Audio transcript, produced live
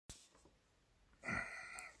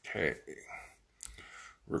Okay.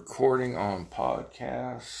 Recording on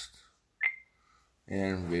podcast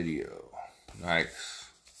and video. Nice.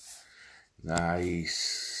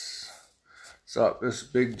 What's up? This is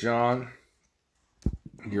Big John.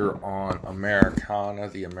 You're on Americana,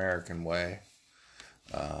 the American way.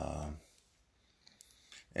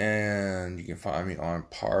 And you can find me on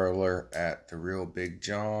Parler at The Real Big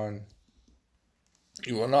John.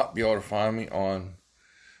 You will not be able to find me on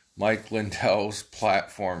Mike Lindell's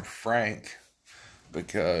platform, Frank,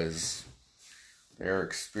 because they're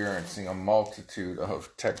experiencing a multitude of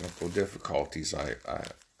technical difficulties. I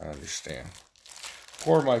understand.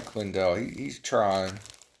 Poor Mike Lindell. He's trying.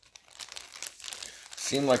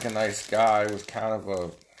 Seemed like a nice guy. Was kind of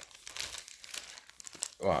a...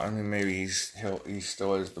 Well, I mean, maybe he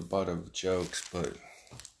still is the butt of jokes, but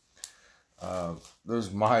those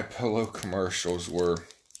MyPillow commercials were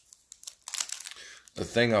a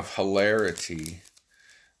thing of hilarity.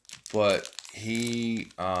 But he,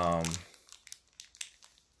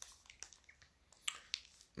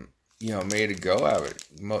 made a go of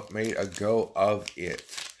it.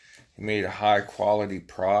 He made a high quality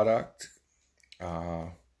product.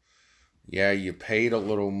 Yeah, you paid a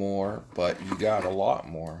little more, but you got a lot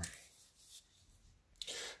more.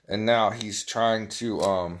 And now he's trying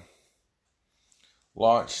to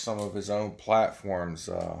launch some of his own platforms.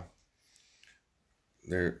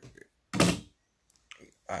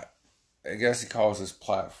 I guess he calls his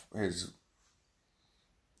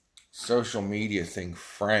social media thing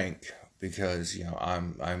Frank because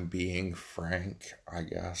I'm being frank. I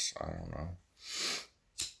guess I don't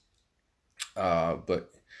know.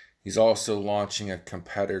 But he's also launching a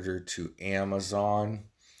competitor to Amazon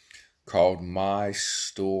called My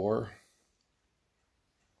Store.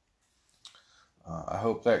 I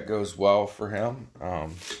hope that goes well for him.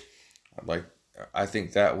 I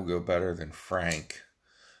think that will go better than Frank.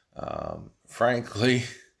 Frankly,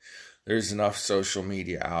 there's enough social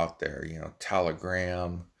media out there,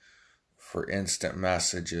 Telegram for instant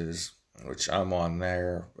messages, which I'm on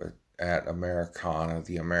there at Americana,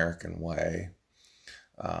 the American way.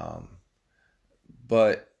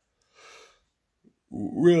 But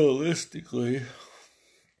realistically,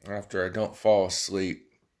 after I don't fall asleep,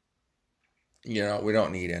 we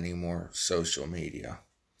don't need any more social media.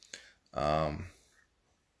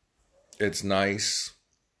 It's nice.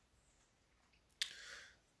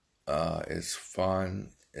 It's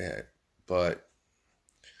fun. But,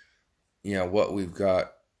 what we've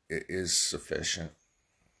got is sufficient.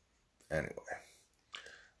 Anyway.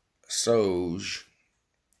 So,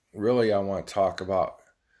 really I want to talk about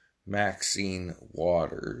Maxine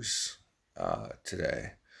Waters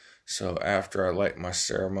today. So after I light my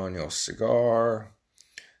ceremonial cigar,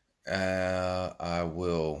 I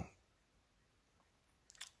will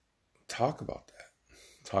talk about that.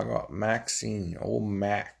 Talk about Maxine, old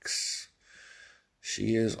Max.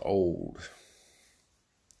 She is old.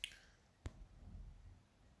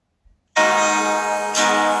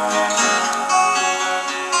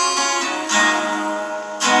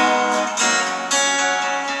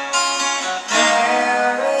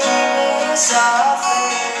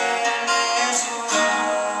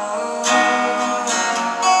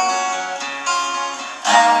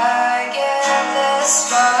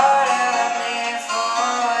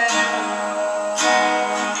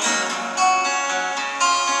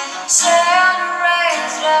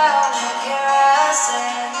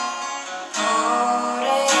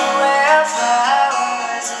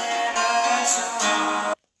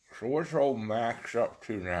 So what's old Max up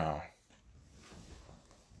to now?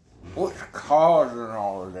 What's causing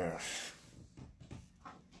all of this?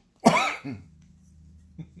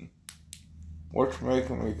 What's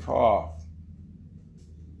making me cough?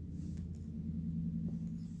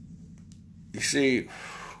 You see,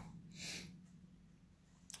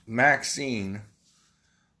 Maxine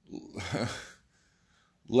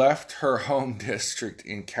left her home district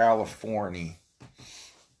in California,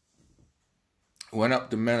 went up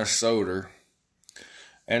to Minnesota,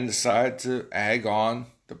 and decided to egg on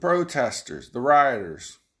the protesters, the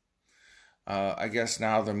rioters. I guess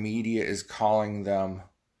now the media is calling them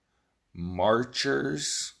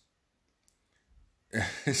marchers.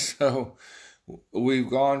 So we've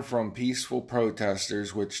gone from peaceful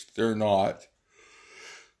protesters, which they're not,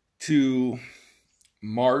 to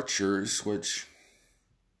marchers, which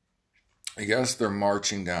I guess they're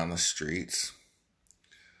marching down the streets.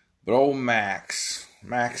 But old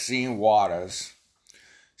Maxine Waters,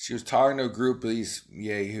 she was talking to a group of these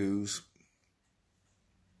yahoos,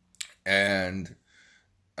 and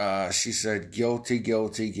she said, guilty,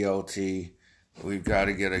 guilty, guilty. We've got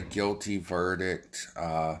to get a guilty verdict.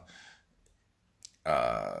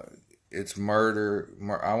 it's murder.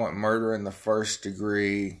 I want murder in the first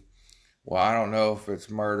degree. Well, I don't know if it's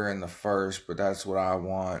murder in the first, but that's what I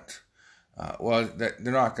want. They're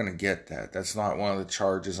not going to get that. That's not one of the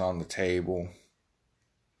charges on the table.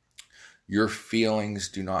 Your feelings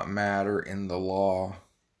do not matter in the law.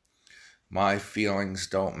 My feelings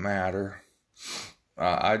don't matter.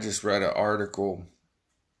 I just read an article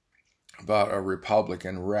about a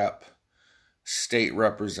Republican state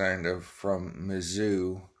representative from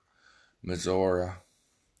Mizzou, Missouri,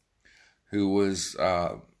 who was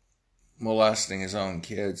molesting his own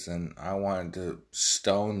kids, and I wanted to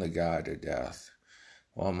stone the guy to death.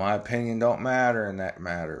 Well, my opinion don't matter in that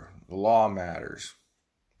matter. The law matters.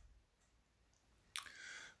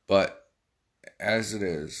 But as it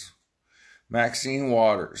is, Maxine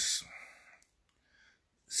Waters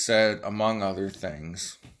said, among other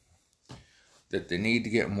things, that they need to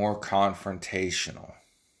get more confrontational.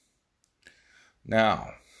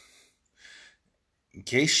 Now, in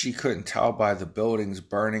case she couldn't tell by the buildings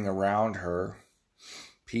burning around her,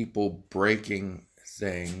 people breaking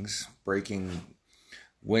things, breaking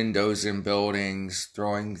windows in buildings,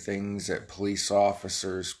 throwing things at police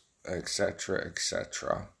officers, etc.,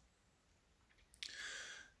 etc.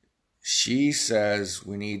 She says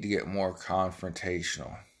we need to get more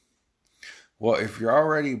confrontational. Well, if you're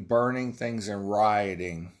already burning things and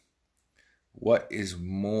rioting, what is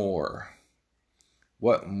more?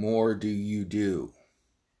 What more do you do?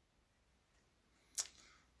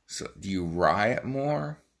 So, do you riot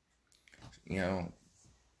more?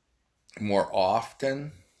 More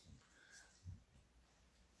often?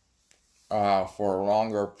 For a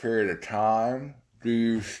longer period of time? Do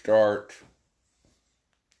you start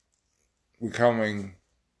becoming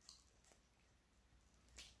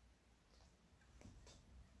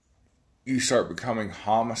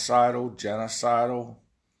homicidal, genocidal?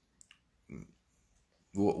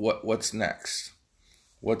 What's next?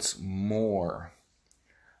 What's more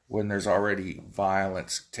when there's already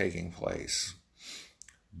violence taking place?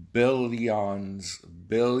 Billions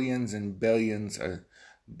and billions of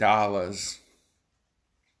dollars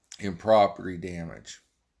in property damage.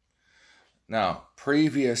 Now,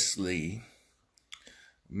 previously,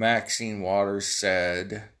 Maxine Waters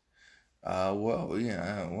said,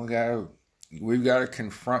 we've got to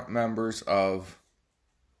confront members of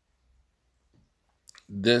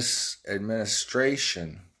this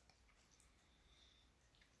administration.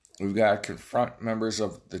 We've got to confront members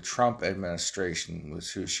of the Trump administration,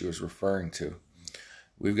 was who she was referring to.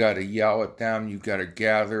 We've got to yell at them. You've got to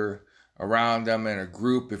gather around them in a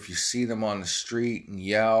group if you see them on the street and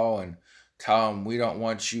yell and tell them, we don't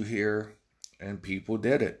want you here. And people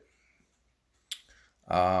did it.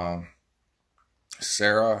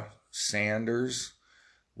 Sarah Sanders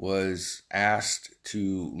was asked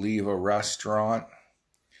to leave a restaurant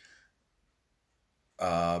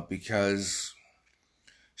because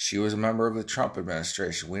she was a member of the Trump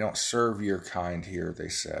administration. We don't serve your kind here, they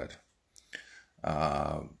said.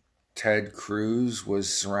 Ted Cruz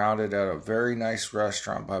was surrounded at a very nice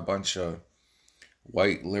restaurant by a bunch of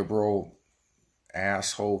white liberal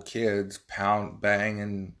asshole kids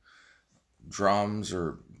banging drums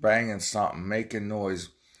or banging something, making noise,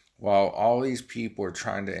 while all these people are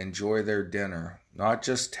trying to enjoy their dinner. Not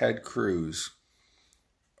just Ted Cruz,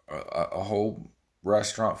 a whole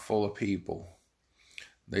restaurant full of people.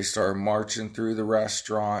 They started marching through the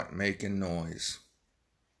restaurant, making noise.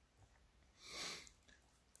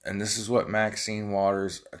 And this is what Maxine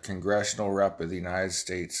Waters, a congressional rep of the United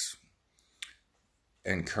States,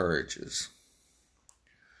 encourages.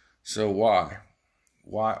 So why?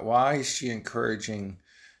 Why is she encouraging,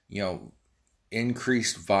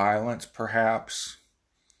 increased violence, perhaps?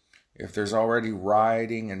 If there's already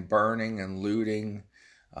rioting and burning and looting,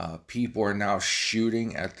 people are now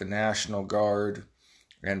shooting at the National Guard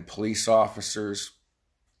and police officers.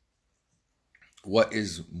 What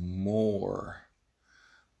is more?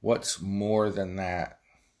 What's more than that?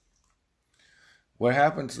 What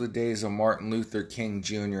happened to the days of Martin Luther King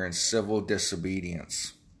Jr. and civil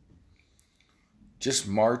disobedience? Just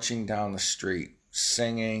marching down the street,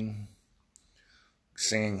 singing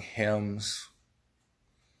hymns.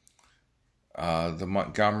 The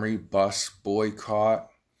Montgomery bus boycott,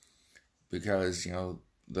 because,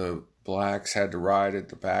 the blacks had to ride at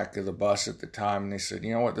the back of the bus at the time, and they said,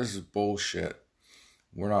 you know what, this is bullshit.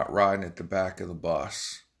 We're not riding at the back of the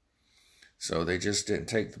bus. So they just didn't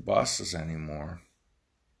take the buses anymore.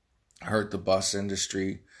 Hurt the bus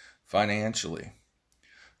industry financially.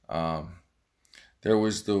 There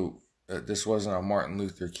was this wasn't a Martin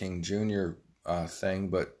Luther King Jr. Thing,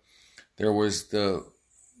 but there was the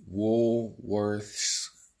Woolworths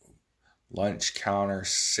lunch counter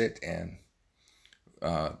sit-in.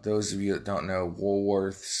 Those of you that don't know,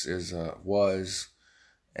 Woolworths was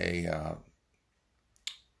a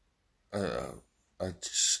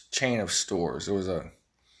chain of stores. It was a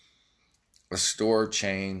store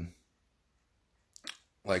chain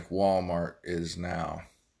like Walmart is now.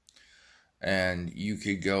 And you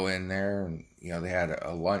could go in there and, they had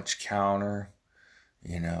a lunch counter,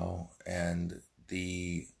 and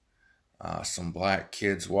some black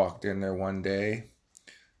kids walked in there one day.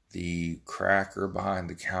 The cracker behind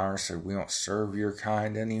the counter said, "We don't serve your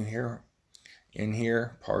kind in here,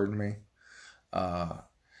 pardon me."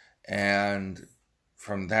 And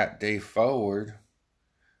from that day forward,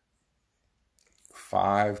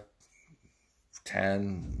 5,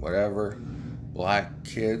 10, whatever, black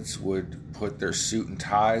kids would put their suit and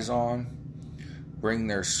ties on, bring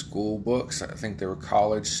their school books. I think they were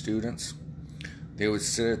college students. They would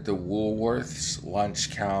sit at the Woolworths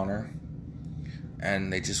lunch counter,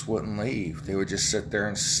 and they just wouldn't leave. They would just sit there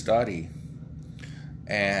and study.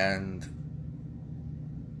 And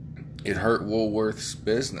it hurt Woolworth's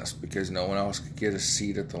business because no one else could get a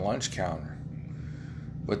seat at the lunch counter.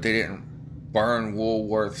 But they didn't burn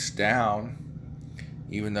Woolworths down,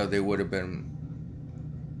 even though they would have been,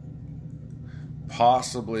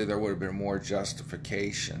 possibly there would have been more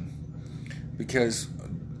justification. Because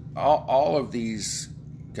all of these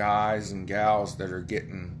guys and gals that are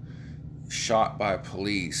getting shot by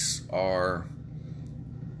police are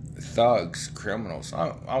thugs, criminals.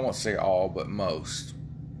 I won't say all, but most.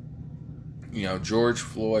 George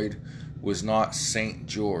Floyd was not Saint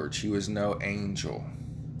George. He was no angel.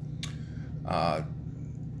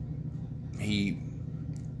 He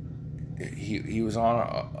was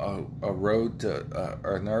on a road to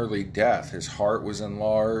an early death. His heart was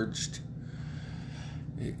enlarged.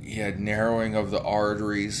 He had narrowing of the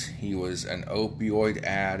arteries. He was an opioid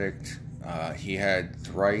addict. He had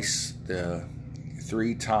 3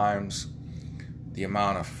 times the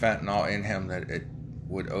amount of fentanyl in him that it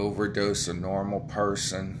would overdose a normal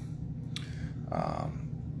person.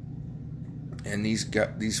 And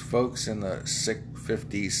these folks in the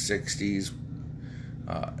 50s, 60s,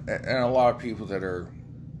 and a lot of people that are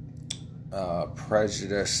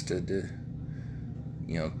prejudiced,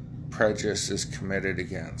 prejudice is committed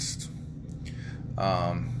against.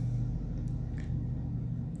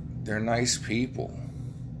 They're nice people.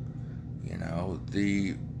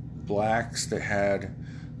 The blacks that had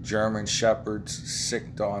German shepherds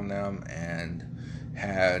sicked on them and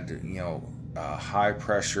had, high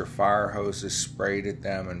pressure fire hoses sprayed at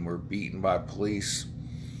them and were beaten by police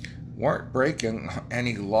weren't breaking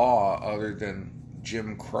any law other than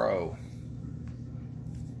Jim Crow.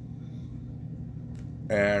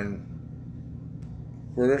 And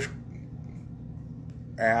for this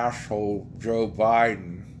asshole Joe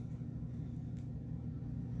Biden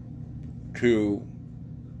to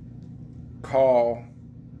call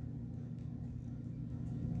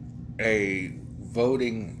a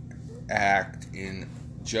voting act in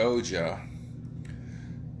Georgia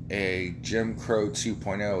a Jim Crow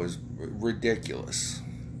 2.0 is ridiculous.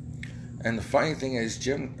 And the funny thing is,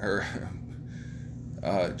 Joe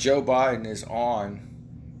Biden is on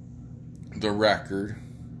the record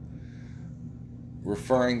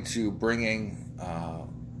referring to bringing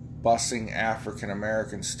busing African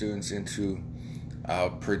American students into a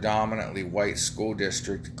predominantly white school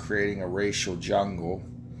district, creating a racial jungle.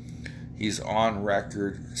 He's on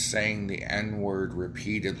record saying the N-word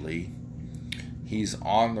repeatedly. He's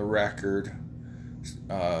on the record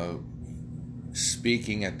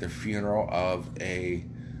speaking at the funeral of a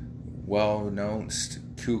well-known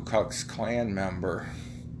Ku Klux Klan member.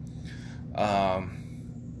 But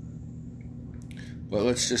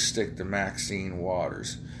let's just stick to Maxine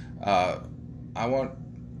Waters. I want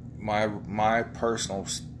my personal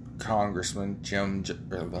congressman,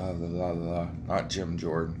 not Jim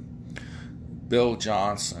Jordan, Bill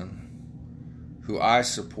Johnson, who I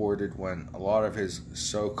supported when a lot of his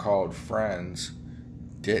so-called friends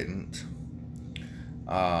didn't,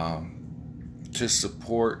 to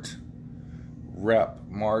support Rep.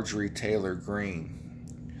 Marjorie Taylor Greene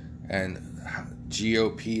and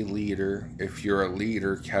GOP leader, if you're a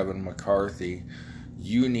leader, Kevin McCarthy,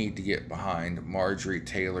 you need to get behind Marjorie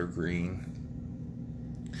Taylor Greene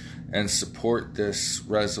and support this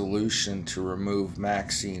resolution to remove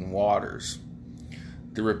Maxine Waters.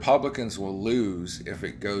 The Republicans will lose if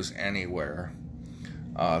it goes anywhere.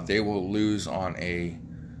 They will lose on a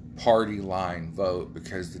party line vote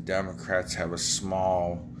because the Democrats have a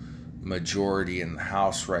small majority in the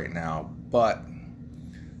House right now. But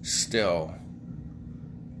still,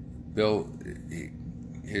 Bill,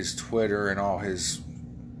 his Twitter and all his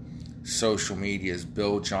social media is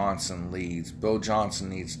Bill Johnson leads. Bill Johnson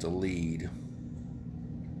needs to lead.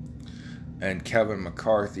 And Kevin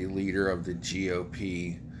McCarthy, leader of the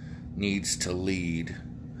GOP, needs to lead.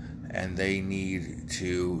 And they need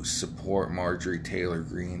to support Marjorie Taylor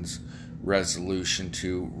Greene's resolution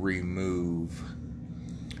to remove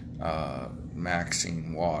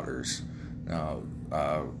Maxine Waters. Now,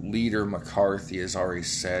 Leader McCarthy has already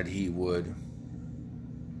said he would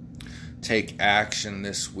take action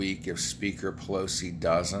this week if Speaker Pelosi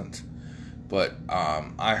doesn't. But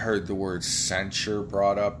I heard the word censure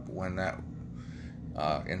brought up when that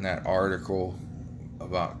in that article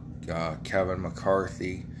about Kevin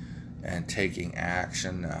McCarthy and taking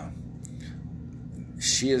action.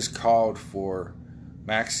 She has called for,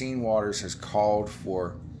 Maxine Waters has called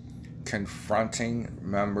for confronting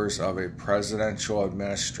members of a presidential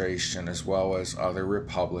administration as well as other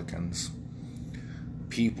Republicans.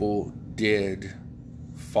 People did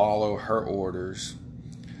follow her orders.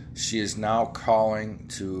 She is now calling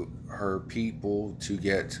to her people to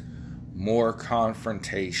get more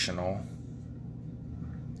confrontational.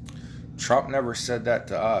 Trump never said that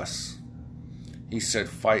to us. He said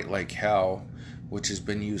fight like hell, which has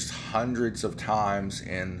been used hundreds of times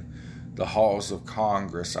in the halls of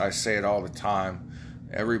Congress. I say it all the time.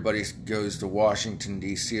 Everybody goes to Washington,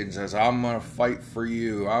 D.C. and says, I'm going to fight for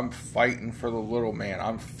you. I'm fighting for the little man.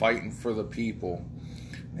 I'm fighting for the people.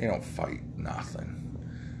 They don't fight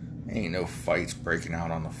nothing. Ain't no fights breaking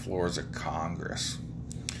out on the floors of Congress.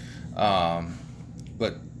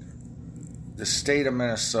 But the state of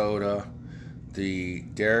Minnesota, the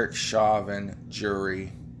Derek Chauvin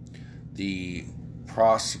jury, the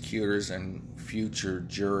prosecutors and future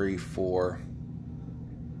jury for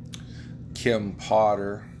Kim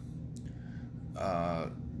Potter,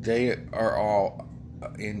 they are all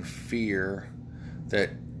in fear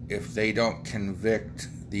that if they don't convict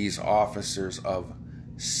these officers of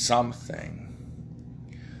something,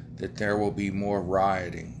 that there will be more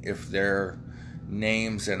rioting. If their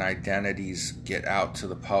names and identities get out to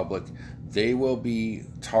the public, they will be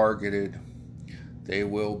targeted, they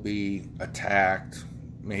will be attacked,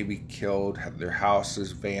 maybe killed, have their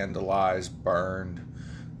houses vandalized, burned,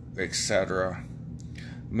 etc.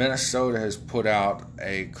 Minnesota has put out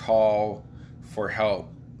a call for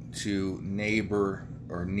help to neighbor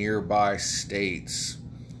or nearby states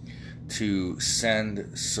to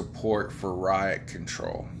send support for riot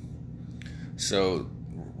control. So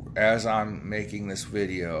as I'm making this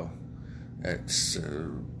video, it's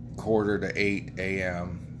 7:45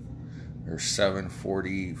 a.m. or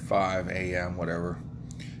 7:45 a.m., whatever,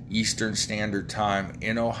 Eastern Standard Time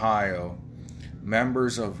in Ohio.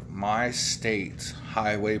 Members of my state's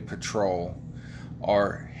highway patrol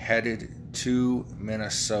are headed to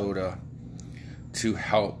Minnesota to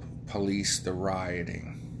help police the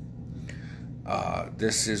rioting.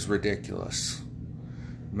 This is ridiculous.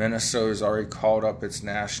 Minnesota's already called up its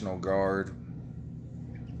National Guard.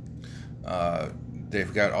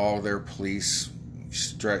 They've got all their police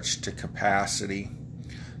stretched to capacity.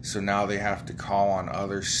 So now they have to call on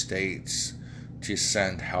other states to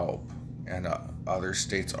send help. And other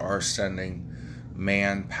states are sending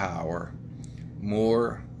manpower.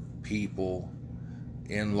 More people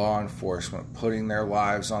in law enforcement putting their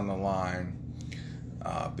lives on the line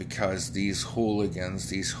because these hooligans,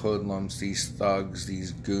 these hoodlums, these thugs,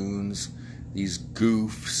 these goons, these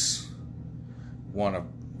goofs want to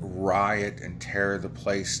riot and tear the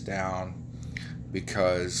place down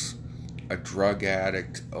because a drug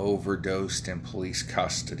addict overdosed in police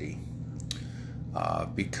custody,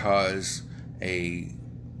 because a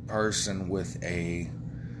person with a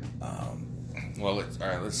all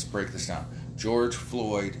right, let's break this down. George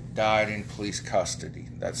Floyd died in police custody.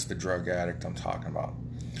 That's the drug addict I'm talking about.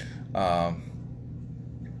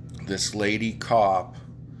 This lady cop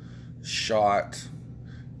shot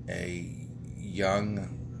a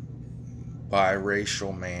young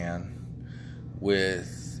biracial man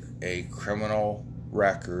with a criminal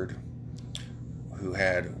record who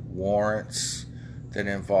had warrants that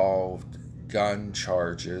involved gun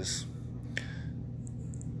charges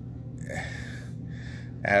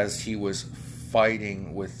as he was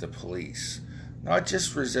fighting with the police. Not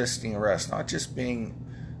just resisting arrest, not just being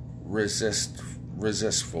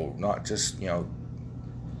resistful, not just,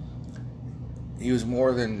 he was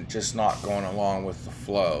more than just not going along with the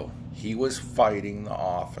flow. He was fighting the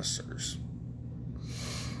officers.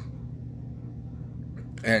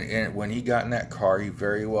 And when he got in that car, he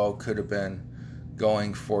very well could have been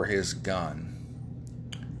going for his gun.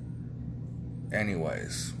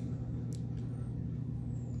 Anyways,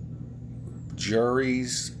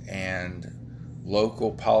 juries and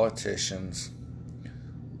local politicians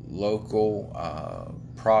local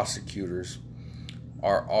prosecutors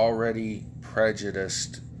are already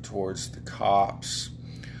prejudiced towards the cops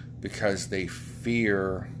because they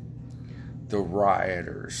fear the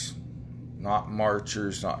rioters, not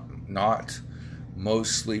marchers, not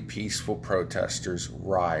mostly peaceful protesters,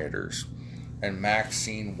 rioters. And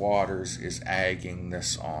Maxine Waters is egging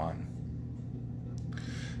this on.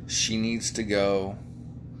 She needs to go.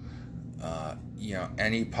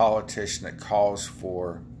 Any politician that calls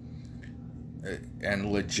for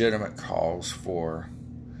and legitimate calls for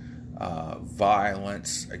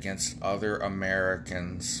violence against other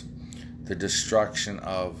Americans, the destruction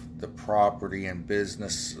of the property and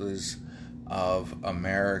businesses of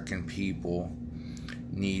American people,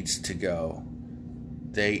 needs to go.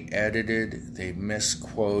 They edited, they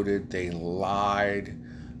misquoted, they lied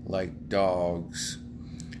like dogs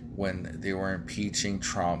when they were impeaching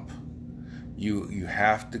Trump. You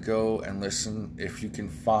have to go and listen if you can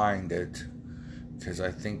find it, because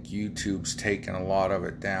I think YouTube's taken a lot of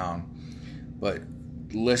it down. But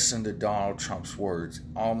listen to Donald Trump's words.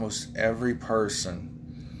 Almost every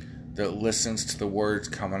person that listens to the words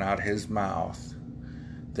coming out of his mouth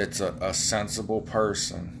that's a sensible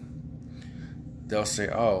person, they'll say,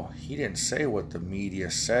 oh, he didn't say what the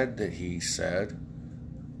media said that he said.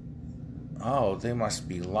 Oh, they must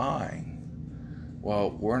be lying.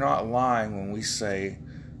 Well, we're not lying when we say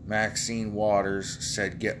Maxine Waters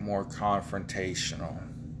said get more confrontational.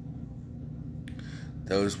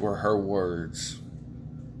 Those were her words.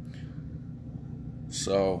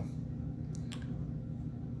 So,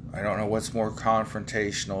 I don't know what's more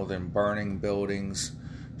confrontational than burning buildings,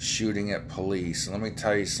 shooting at police. And let me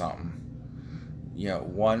tell you something.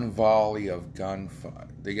 One volley of gunfire.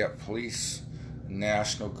 They got police,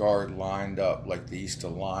 National Guard lined up like they used to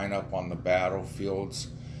line up on the battlefields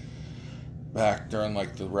back during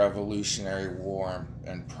like the Revolutionary War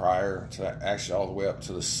and prior to that, actually all the way up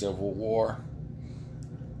to the Civil War.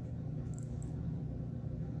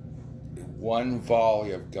 One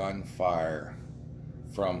volley of gunfire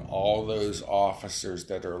from all those officers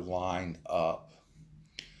that are lined up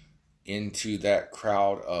into that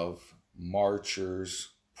crowd of marchers,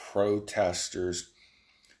 protesters,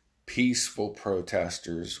 peaceful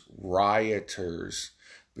protesters, rioters,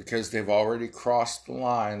 because they've already crossed the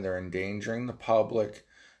line. They're endangering the public.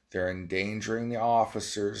 They're endangering the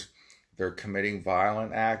officers. They're committing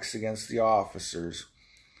violent acts against the officers.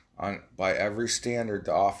 By every standard,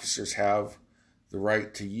 the officers have the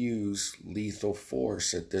right to use lethal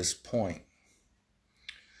force at this point.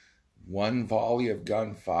 One volley of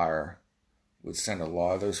gunfire would send a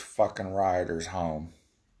lot of those fucking rioters home.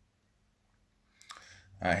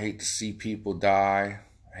 I hate to see people die.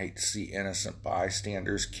 I hate to see innocent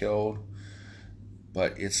bystanders killed.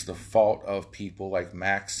 But it's the fault of people like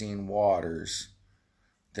Maxine Waters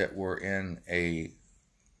that were in a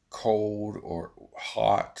cold or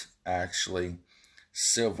hot, actually,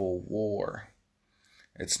 civil war.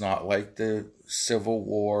 It's not like the Civil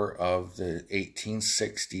War of the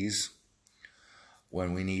 1860s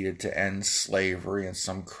when we needed to end slavery and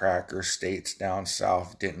some cracker states down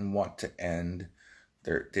south didn't want to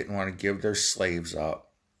didn't want to give their slaves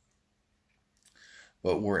up.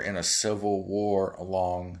 But we're in a civil war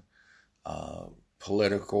along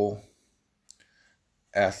political,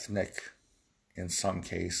 ethnic, in some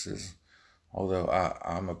cases. Although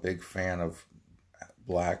I'm a big fan of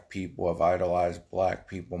black people. I've idolized black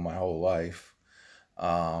people my whole life.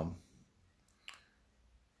 But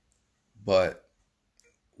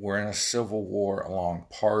we're in a civil war along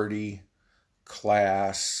party,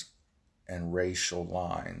 class, and racial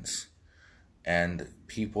lines. And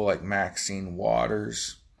people like Maxine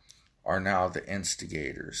Waters are now the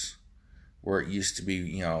instigators. Where it used to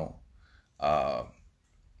be,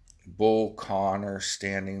 Bull Connor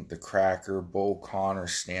standing, the cracker, Bull Connor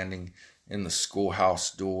standing in the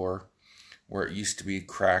schoolhouse door, where it used to be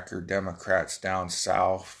cracker Democrats down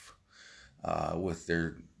south with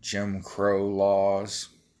their Jim Crow laws.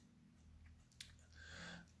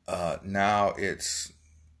 Now it's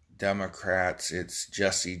Democrats, it's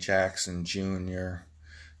Jesse Jackson Jr.,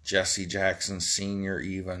 Jesse Jackson Sr.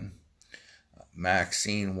 even,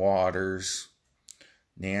 Maxine Waters,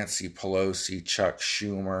 Nancy Pelosi, Chuck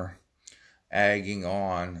Schumer, egging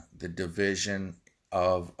on the division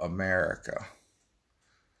of America.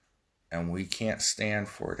 And we can't stand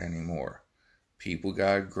for it anymore. People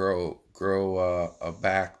gotta grow a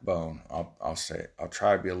backbone. I'll say it. I'll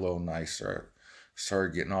try to be a little nicer. I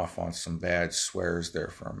started getting off on some bad swears there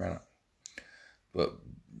for a minute. But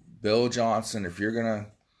Bill Johnson, if you're gonna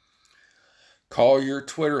call your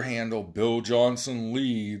Twitter handle Bill Johnson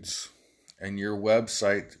Leads and your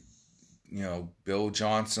website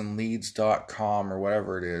BillJohnsonLeads.com or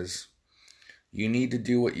whatever it is. You need to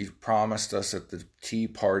do what you promised us at the Tea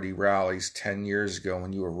Party rallies 10 years ago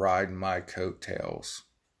when you were riding my coattails.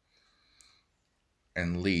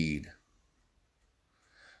 And lead.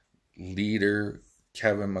 Leader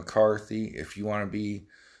Kevin McCarthy, if you want to be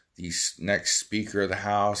the next Speaker of the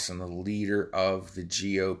House and the leader of the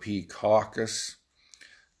GOP caucus,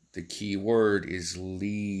 the key word is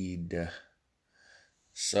lead.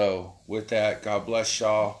 So, with that, God bless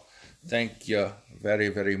y'all. Thank you very,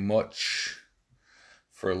 very much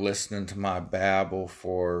for listening to my babble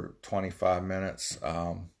for 25 minutes.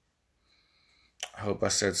 I hope I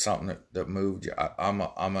said something that moved you. I'm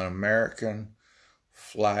an American,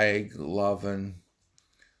 flag-loving,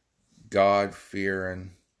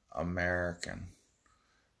 God-fearing American.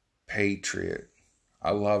 Patriot.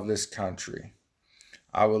 I love this country.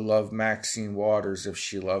 I would love Maxine Waters if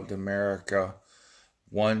she loved America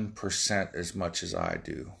 1% as much as I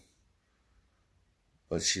do.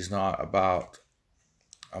 But she's not about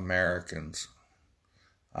Americans.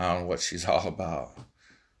 I don't know what she's all about.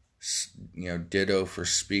 Ditto for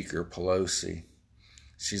Speaker Pelosi.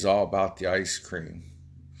 She's all about the ice cream.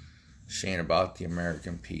 She ain't about the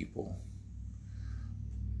American people.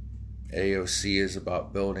 AOC is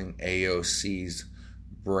about building AOC's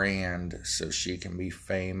brand so she can be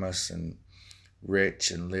famous and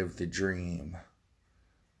rich and live the dream.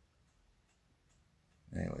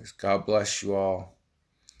 Anyways, God bless you all.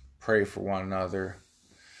 Pray for one another.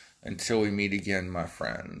 Until we meet again, my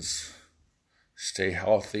friends. Stay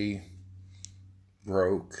healthy,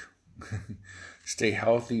 broke. Stay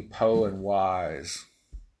healthy, po, and wise.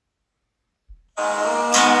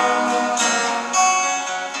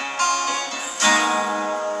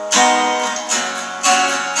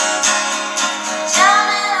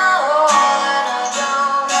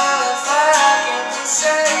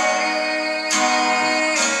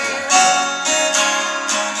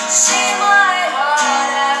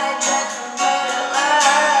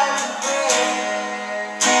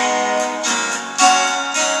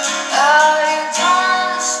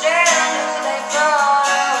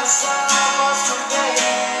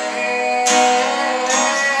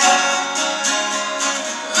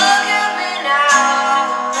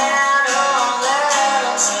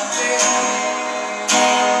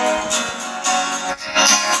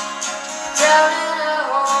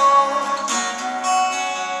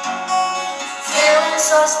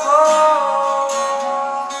 Us